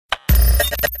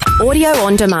Audio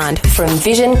on demand from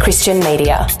Vision Christian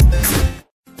Media. Our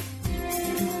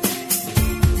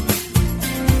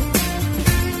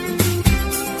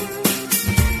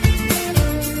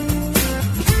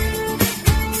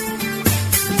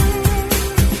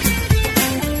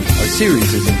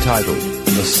series is entitled,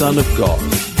 The Son of God,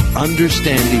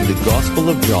 Understanding the Gospel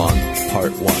of John,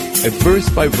 Part 1. A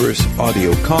verse-by-verse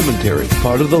audio commentary,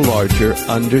 part of the larger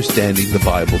Understanding the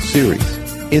Bible series.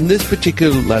 In this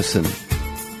particular lesson,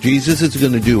 Jesus is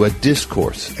going to do a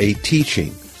discourse, a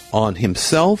teaching on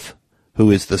himself,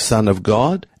 who is the Son of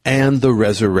God, and the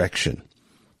resurrection.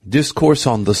 Discourse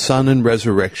on the Son and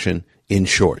resurrection in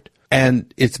short.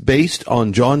 And it's based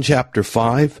on John chapter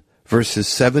 5, verses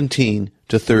 17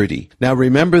 to 30. Now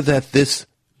remember that this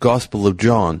Gospel of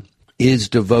John is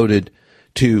devoted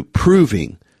to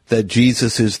proving that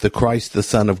Jesus is the Christ, the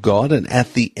Son of God, and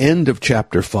at the end of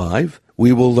chapter 5,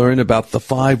 we will learn about the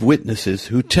 5 witnesses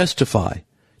who testify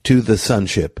to the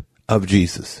sonship of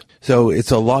Jesus. So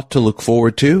it's a lot to look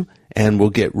forward to, and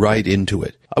we'll get right into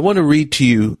it. I want to read to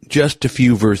you just a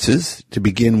few verses to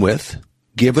begin with,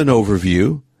 give an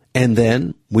overview, and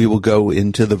then we will go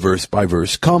into the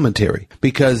verse-by-verse commentary.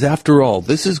 Because after all,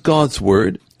 this is God's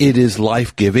Word. It is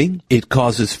life-giving. It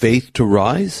causes faith to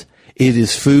rise. It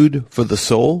is food for the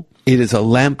soul. It is a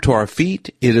lamp to our feet.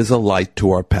 It is a light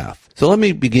to our path. So let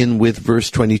me begin with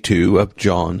verse 22 of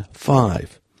John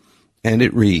 5. And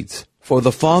it reads, For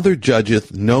the Father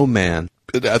judgeth no man,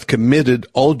 but hath committed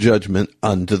all judgment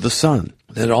unto the Son,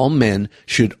 that all men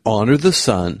should honor the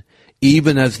Son,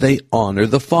 even as they honor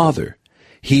the Father.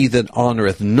 He that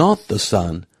honoreth not the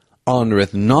Son,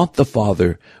 honoreth not the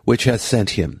Father which hath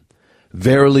sent him.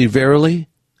 Verily, verily,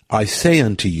 I say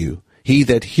unto you, he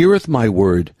that heareth my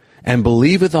word, and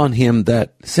believeth on him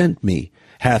that sent me,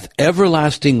 hath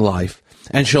everlasting life,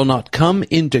 and shall not come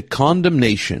into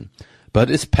condemnation, but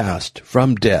is passed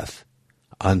from death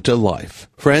unto life.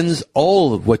 Friends,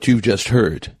 all of what you've just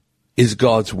heard is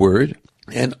God's word,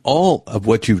 and all of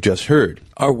what you've just heard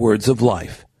are words of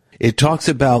life. It talks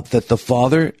about that the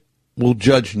Father will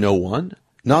judge no one,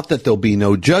 not that there'll be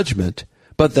no judgment,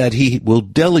 but that he will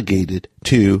delegate it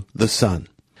to the Son.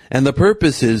 And the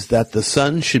purpose is that the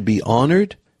Son should be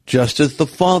honored just as the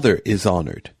Father is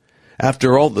honored.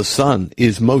 After all, the Son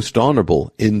is most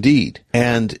honorable indeed.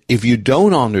 And if you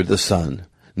don't honor the Son,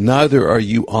 neither are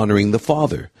you honoring the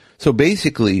Father. So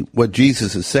basically, what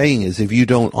Jesus is saying is if you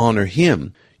don't honor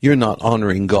him, you're not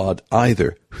honoring God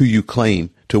either, who you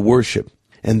claim to worship.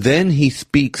 And then he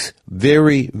speaks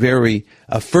very, very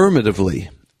affirmatively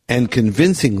and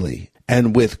convincingly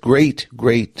and with great,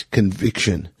 great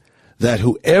conviction that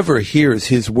whoever hears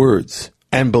his words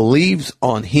and believes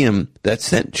on him that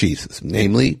sent Jesus,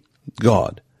 namely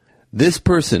God, this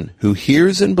person who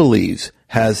hears and believes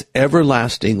has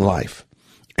everlasting life,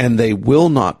 and they will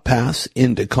not pass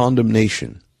into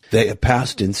condemnation. They have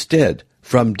passed instead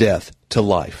from death to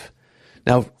life.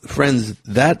 Now, friends,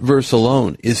 that verse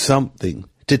alone is something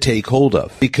to take hold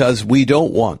of, because we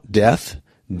don't want death.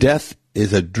 Death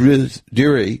is a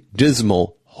dreary,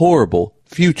 dismal, horrible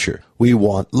future. We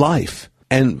want life.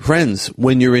 And friends,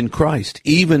 when you're in Christ,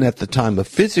 even at the time of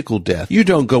physical death, you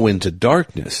don't go into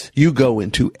darkness. You go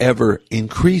into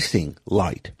ever-increasing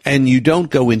light. And you don't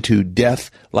go into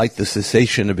death like the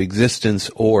cessation of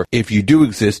existence, or if you do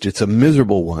exist, it's a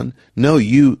miserable one. No,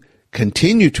 you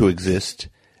continue to exist.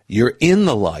 You're in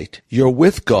the light. You're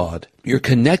with God. You're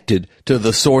connected to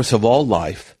the source of all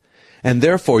life. And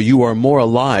therefore, you are more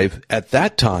alive at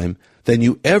that time than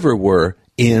you ever were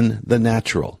in the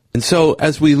natural. And so,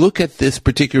 as we look at this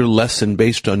particular lesson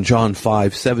based on John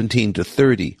 5, 17 to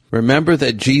 30, remember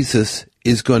that Jesus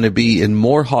is going to be in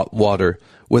more hot water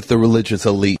with the religious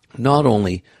elite, not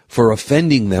only for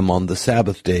offending them on the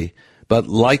Sabbath day, but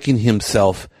likening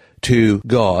himself to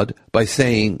God by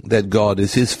saying that God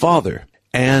is his Father.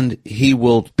 And he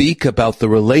will speak about the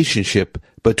relationship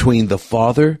between the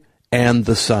Father and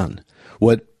the Son.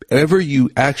 Whatever you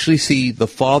actually see the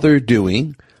Father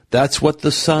doing, that's what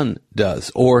the Son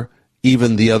does, or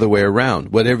even the other way around.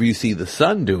 Whatever you see the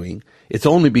Son doing, it's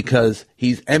only because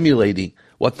he's emulating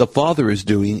what the Father is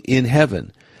doing in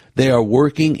heaven. They are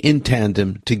working in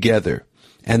tandem together.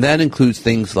 And that includes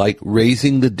things like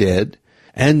raising the dead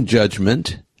and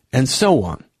judgment and so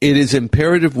on. It is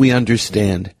imperative we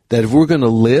understand that if we're going to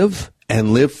live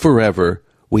and live forever,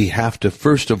 we have to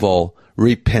first of all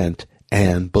repent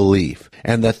and believe.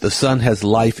 And that the Son has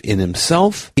life in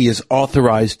himself. He is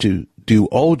authorized to do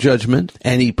all judgment,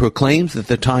 and he proclaims that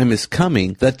the time is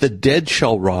coming that the dead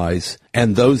shall rise,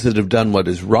 and those that have done what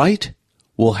is right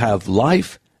will have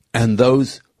life, and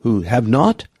those who have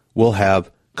not will have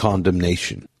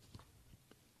condemnation.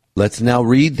 Let's now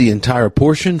read the entire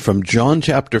portion from John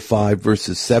chapter 5,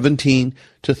 verses 17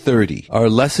 to 30. Our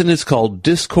lesson is called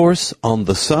Discourse on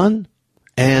the Son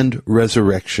and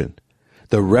Resurrection.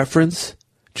 The reference,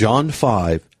 John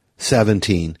 5,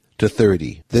 17 to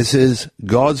 30. This is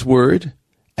God's Word,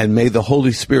 and may the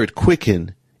Holy Spirit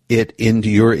quicken it into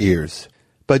your ears.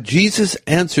 But Jesus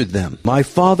answered them, My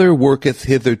Father worketh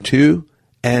hitherto,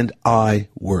 and I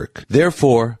work.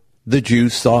 Therefore the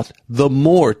Jews sought the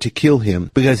more to kill him,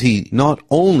 because he not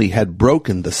only had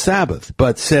broken the Sabbath,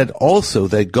 but said also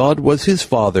that God was his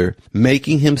Father,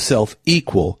 making himself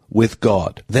equal with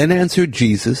God. Then answered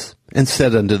Jesus, and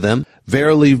said unto them,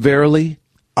 Verily, verily,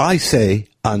 I say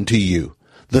unto you,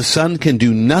 the Son can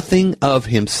do nothing of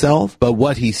himself, but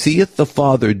what he seeth the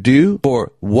Father do,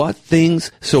 for what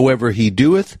things soever he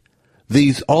doeth,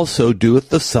 these also doeth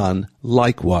the Son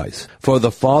likewise. For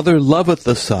the Father loveth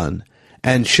the Son,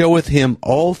 and showeth him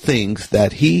all things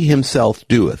that he himself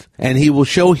doeth. And he will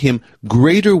show him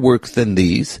greater works than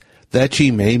these, that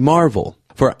ye may marvel.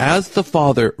 For as the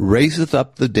Father raiseth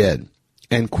up the dead,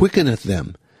 and quickeneth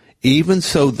them, even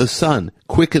so the Son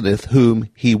quickeneth whom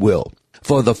he will.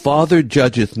 For the Father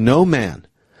judgeth no man,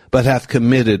 but hath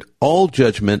committed all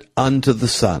judgment unto the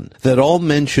Son, that all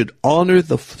men should honor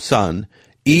the Son,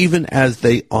 even as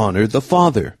they honor the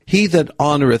Father. He that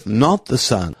honoreth not the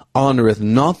Son honoreth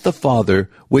not the Father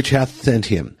which hath sent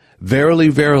him. Verily,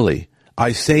 verily,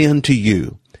 I say unto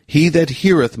you, he that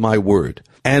heareth my word,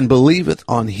 and believeth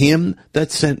on him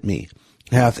that sent me,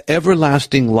 hath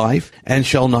everlasting life, and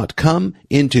shall not come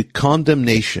into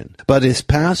condemnation, but is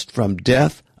passed from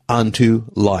death unto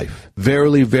life.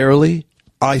 Verily, verily,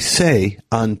 I say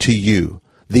unto you,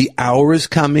 the hour is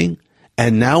coming,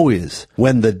 and now is,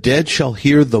 when the dead shall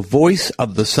hear the voice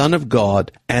of the Son of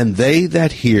God, and they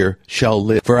that hear shall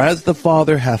live. For as the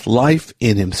Father hath life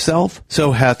in himself,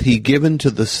 so hath he given to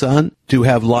the Son to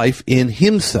have life in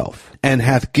himself, and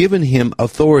hath given him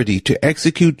authority to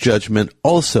execute judgment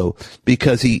also,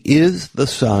 because he is the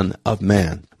Son of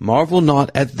Man. Marvel not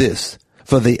at this,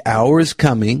 for the hour is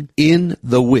coming, in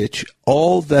the which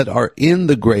all that are in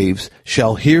the graves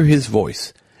shall hear his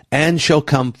voice, and shall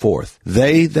come forth,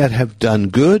 they that have done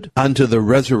good unto the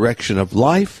resurrection of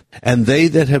life, and they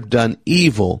that have done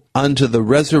evil unto the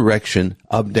resurrection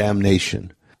of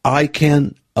damnation. I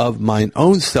can of mine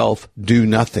own self do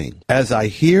nothing. As I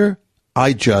hear,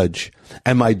 I judge,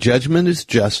 and my judgment is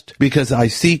just, because I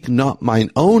seek not mine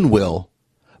own will,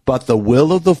 but the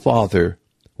will of the Father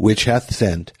which hath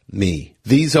sent me.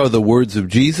 These are the words of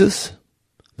Jesus,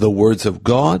 the words of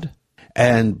God,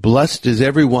 and blessed is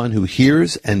everyone who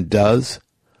hears and does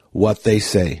what they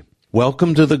say.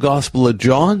 Welcome to the Gospel of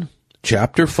John,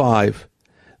 chapter 5.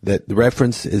 That the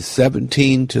reference is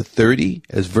 17 to 30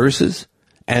 as verses.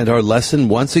 And our lesson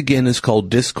once again is called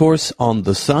Discourse on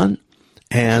the Son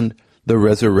and the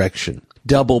Resurrection.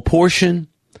 Double portion,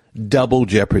 double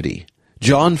jeopardy.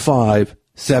 John 5,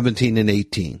 17 and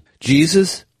 18.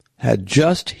 Jesus had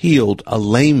just healed a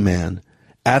lame man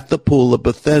at the pool of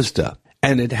Bethesda,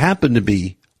 and it happened to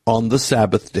be on the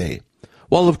Sabbath day.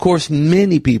 Well, of course,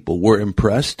 many people were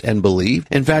impressed and believed.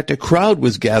 In fact, a crowd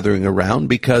was gathering around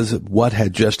because of what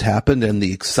had just happened and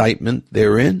the excitement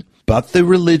therein. But the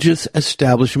religious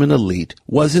establishment elite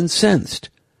was incensed.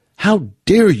 How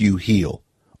dare you heal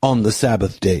on the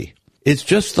Sabbath day? It's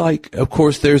just like, of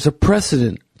course, there's a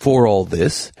precedent for all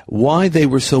this, why they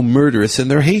were so murderous in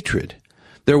their hatred.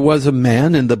 There was a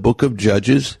man in the book of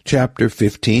Judges, chapter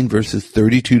 15, verses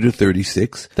 32 to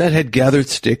 36, that had gathered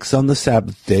sticks on the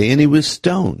Sabbath day, and he was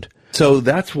stoned. So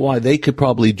that's why they could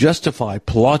probably justify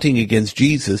plotting against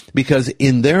Jesus, because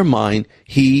in their mind,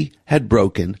 he had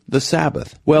broken the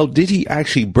Sabbath. Well, did he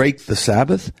actually break the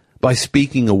Sabbath by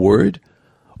speaking a word?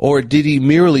 Or did he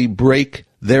merely break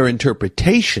their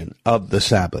interpretation of the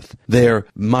Sabbath, their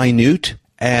minute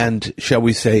and, shall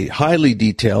we say, highly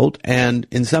detailed, and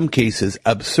in some cases,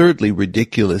 absurdly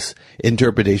ridiculous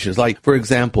interpretations? Like, for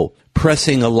example,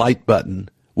 pressing a light button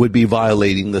would be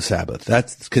violating the Sabbath.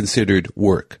 That's considered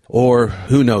work. Or,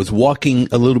 who knows, walking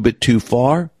a little bit too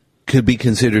far could be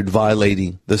considered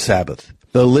violating the Sabbath.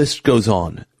 The list goes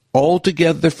on,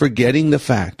 altogether forgetting the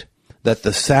fact that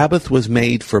the Sabbath was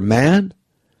made for man,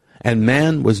 and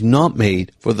man was not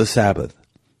made for the Sabbath.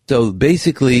 So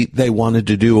basically, they wanted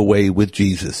to do away with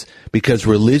Jesus because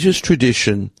religious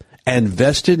tradition and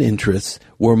vested interests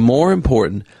were more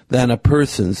important than a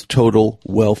person's total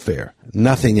welfare.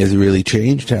 Nothing has really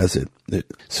changed, has it?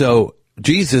 So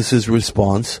Jesus'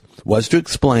 response was to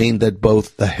explain that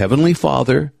both the Heavenly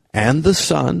Father and the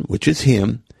Son, which is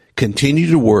Him, continue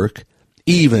to work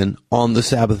even on the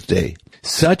Sabbath day.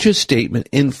 Such a statement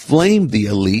inflamed the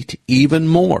elite even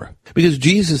more, because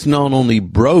Jesus not only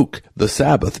broke the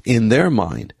Sabbath in their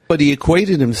mind, but he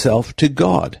equated himself to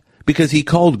God, because he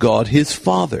called God his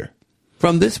Father.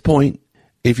 From this point,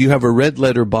 if you have a red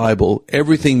letter Bible,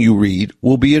 everything you read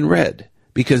will be in red,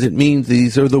 because it means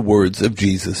these are the words of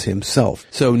Jesus himself.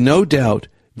 So no doubt,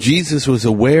 Jesus was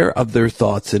aware of their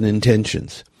thoughts and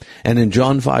intentions. And in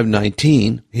John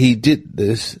 5:19, he did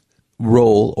this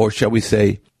role, or shall we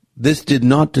say, this did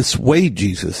not dissuade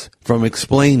Jesus from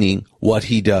explaining what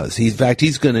he does. In fact,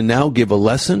 he's going to now give a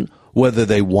lesson, whether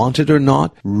they want it or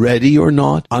not, ready or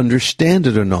not, understand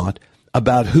it or not,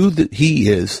 about who he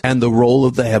is and the role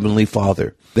of the Heavenly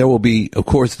Father. There will be, of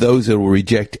course, those that will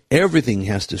reject everything he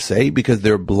has to say because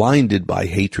they're blinded by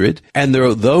hatred. And there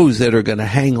are those that are going to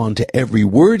hang on to every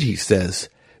word he says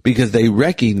because they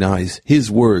recognize his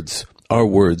words are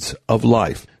words of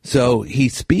life. So he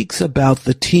speaks about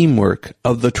the teamwork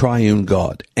of the triune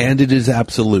God, and it is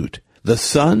absolute. The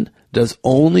Son does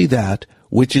only that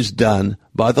which is done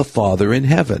by the Father in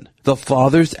heaven. The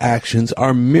Father's actions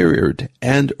are mirrored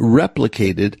and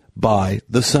replicated by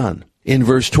the Son. In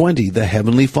verse 20, the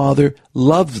Heavenly Father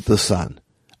loves the Son.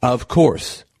 Of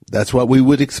course, that's what we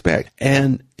would expect.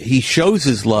 And he shows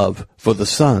his love for the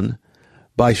Son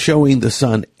by showing the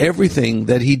Son everything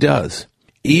that he does.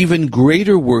 Even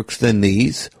greater works than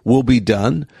these will be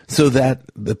done so that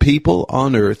the people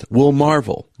on earth will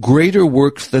marvel. Greater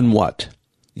works than what?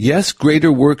 Yes,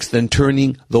 greater works than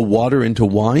turning the water into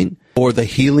wine, or the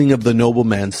healing of the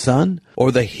nobleman's son,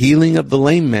 or the healing of the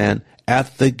lame man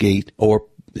at the gate, or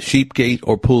sheep gate,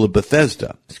 or pool of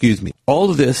Bethesda.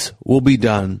 All of this will be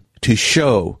done to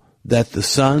show that the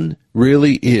Son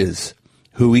really is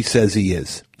who he says he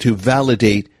is, to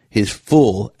validate his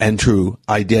full and true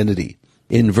identity.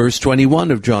 In verse 21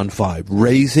 of John 5,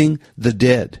 raising the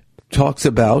dead, talks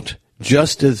about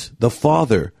just as the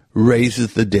Father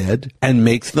raises the dead and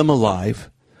makes them alive,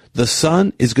 the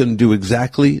Son is going to do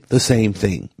exactly the same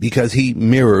thing because he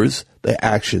mirrors the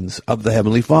actions of the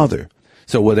Heavenly Father.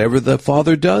 So whatever the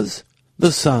Father does,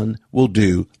 the Son will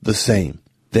do the same.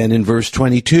 Then in verse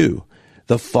 22,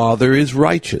 the Father is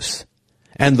righteous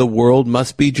and the world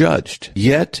must be judged.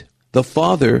 Yet the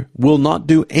Father will not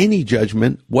do any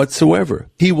judgment whatsoever.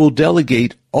 He will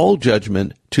delegate all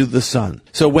judgment to the Son.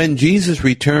 So when Jesus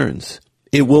returns,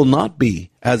 it will not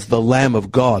be as the Lamb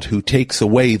of God who takes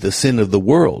away the sin of the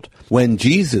world. When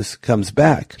Jesus comes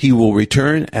back, he will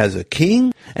return as a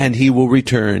king and he will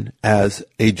return as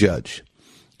a judge.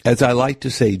 As I like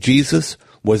to say, Jesus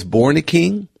was born a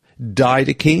king, died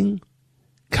a king,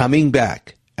 coming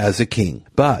back as a king.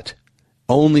 But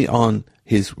only on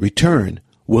his return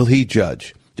will he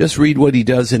judge. Just read what he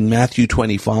does in Matthew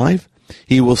 25.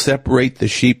 He will separate the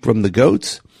sheep from the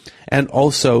goats. And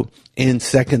also in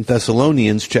 2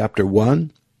 Thessalonians chapter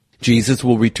 1, Jesus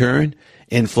will return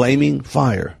in flaming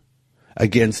fire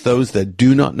against those that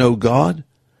do not know God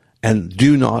and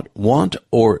do not want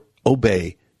or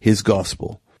obey his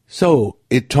gospel. So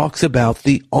it talks about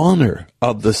the honor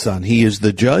of the Son. He is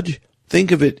the judge.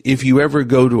 Think of it, if you ever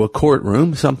go to a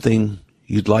courtroom, something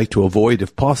you'd like to avoid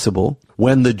if possible,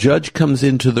 when the judge comes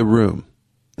into the room,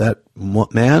 that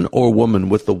man or woman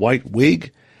with the white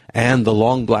wig and the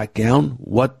long black gown,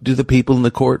 what do the people in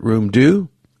the courtroom do?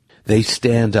 They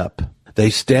stand up. They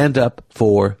stand up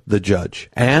for the judge.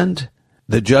 And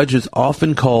the judge is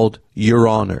often called Your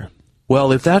Honor.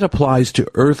 Well, if that applies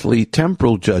to earthly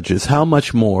temporal judges, how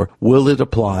much more will it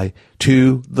apply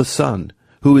to the Son,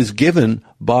 who is given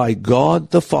by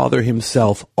God the Father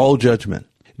himself all judgment?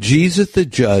 Jesus the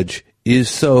judge is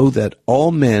so that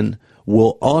all men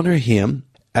will honor him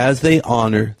as they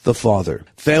honor the Father.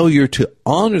 Failure to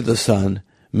honor the Son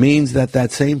means that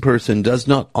that same person does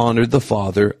not honor the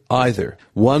Father either.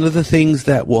 One of the things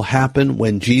that will happen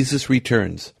when Jesus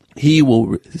returns, he will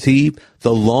receive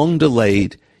the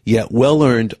long-delayed yet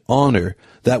well-earned honor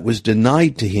that was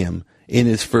denied to him in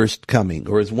his first coming.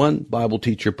 Or as one Bible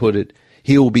teacher put it,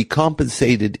 he will be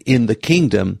compensated in the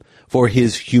kingdom for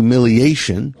his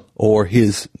humiliation or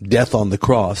his death on the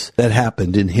cross that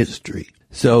happened in history.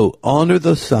 So honor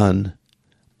the Son,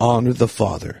 honor the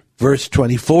Father. Verse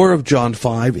 24 of John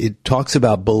 5, it talks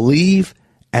about believe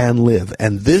and live.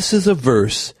 And this is a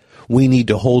verse we need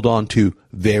to hold on to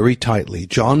very tightly.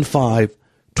 John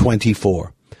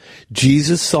 5:24.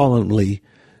 Jesus solemnly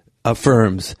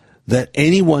affirms that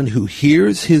anyone who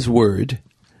hears his word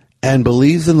and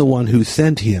believes in the one who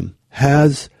sent him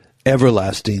has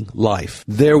everlasting life.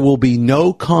 There will be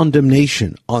no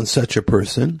condemnation on such a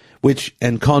person,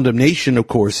 and condemnation, of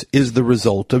course, is the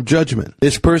result of judgment.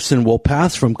 This person will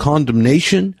pass from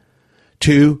condemnation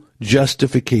to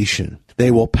justification.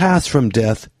 They will pass from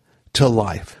death to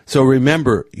life. So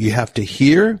remember, you have to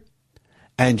hear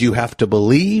and you have to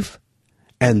believe,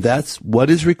 and that's what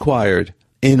is required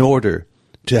in order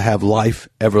to have life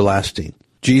everlasting.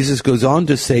 Jesus goes on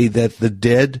to say that the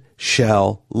dead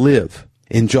shall live.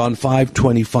 In John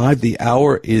 5:25, the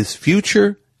hour is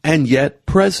future and yet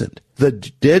present. The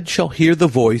dead shall hear the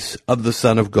voice of the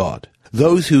Son of God.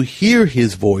 Those who hear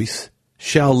his voice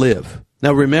shall live.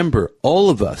 Now remember, all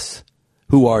of us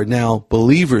who are now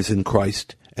believers in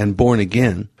Christ and born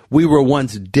again, we were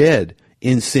once dead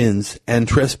in sins and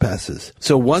trespasses.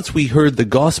 So once we heard the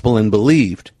gospel and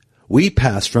believed, we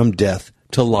passed from death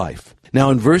to life.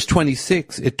 Now in verse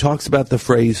 26, it talks about the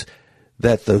phrase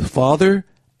that the Father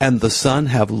and the Son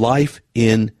have life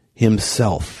in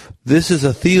himself. This is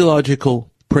a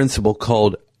theological principle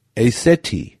called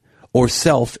aseti, or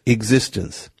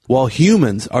self-existence. While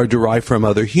humans are derived from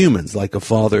other humans, like a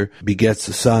father begets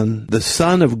a son, the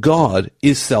Son of God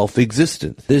is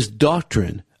self-existent. This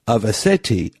doctrine of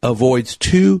aseti avoids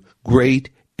two great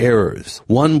errors.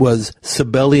 One was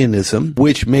Sabellianism,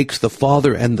 which makes the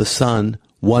Father and the Son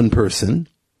one person.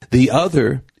 The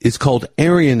other is called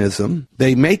Arianism.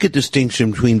 They make a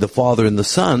distinction between the Father and the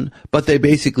Son, but they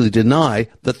basically deny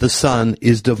that the Son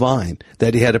is divine,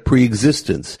 that he had a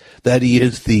pre-existence, that he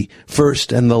is the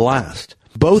first and the last.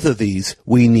 Both of these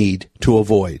we need to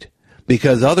avoid,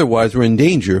 because otherwise we're in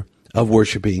danger of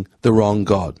worshiping the wrong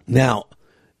God. Now,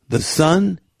 the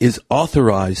Son is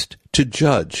authorized to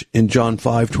judge in John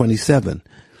 5:27.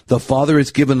 The Father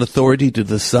has given authority to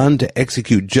the Son to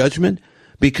execute judgment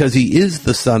because he is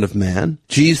the Son of Man.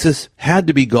 Jesus had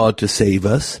to be God to save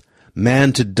us,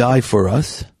 man to die for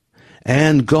us,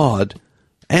 and God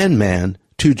and man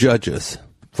to judge us.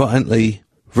 Finally,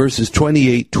 verses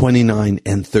 28, 29,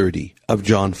 and 30 of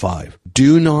John 5.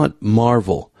 Do not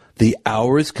marvel. The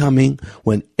hour is coming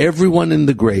when everyone in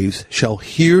the graves shall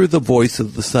hear the voice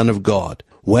of the Son of God.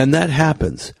 When that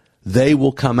happens, they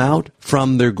will come out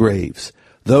from their graves.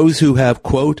 Those who have,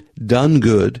 quote, done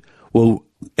good will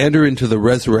enter into the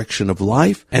resurrection of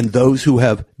life, and those who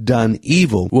have done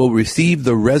evil will receive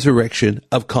the resurrection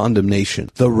of condemnation.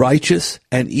 The righteous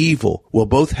and evil will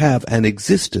both have an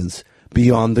existence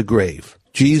beyond the grave.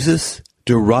 Jesus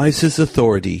derives his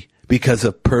authority because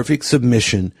of perfect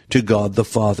submission to God the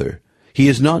Father. He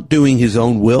is not doing his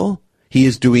own will. He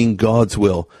is doing God's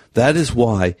will. That is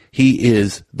why he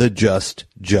is the just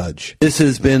judge. This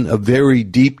has been a very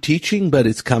deep teaching, but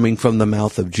it's coming from the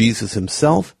mouth of Jesus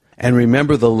himself. And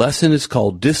remember, the lesson is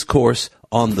called Discourse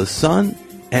on the Son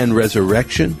and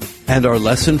Resurrection. And our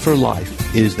lesson for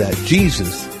life is that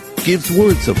Jesus gives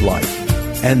words of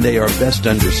life, and they are best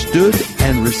understood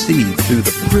and received through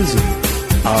the prism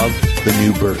of the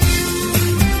new birth.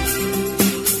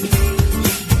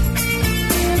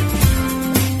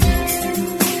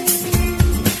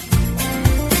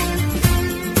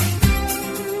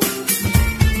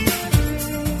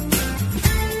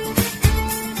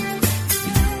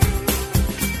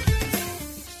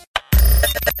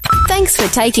 Thanks for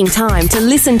taking time to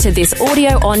listen to this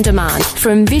audio on demand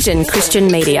from Vision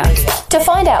Christian Media. To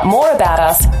find out more about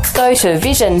us, go to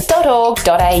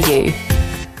vision.org.au.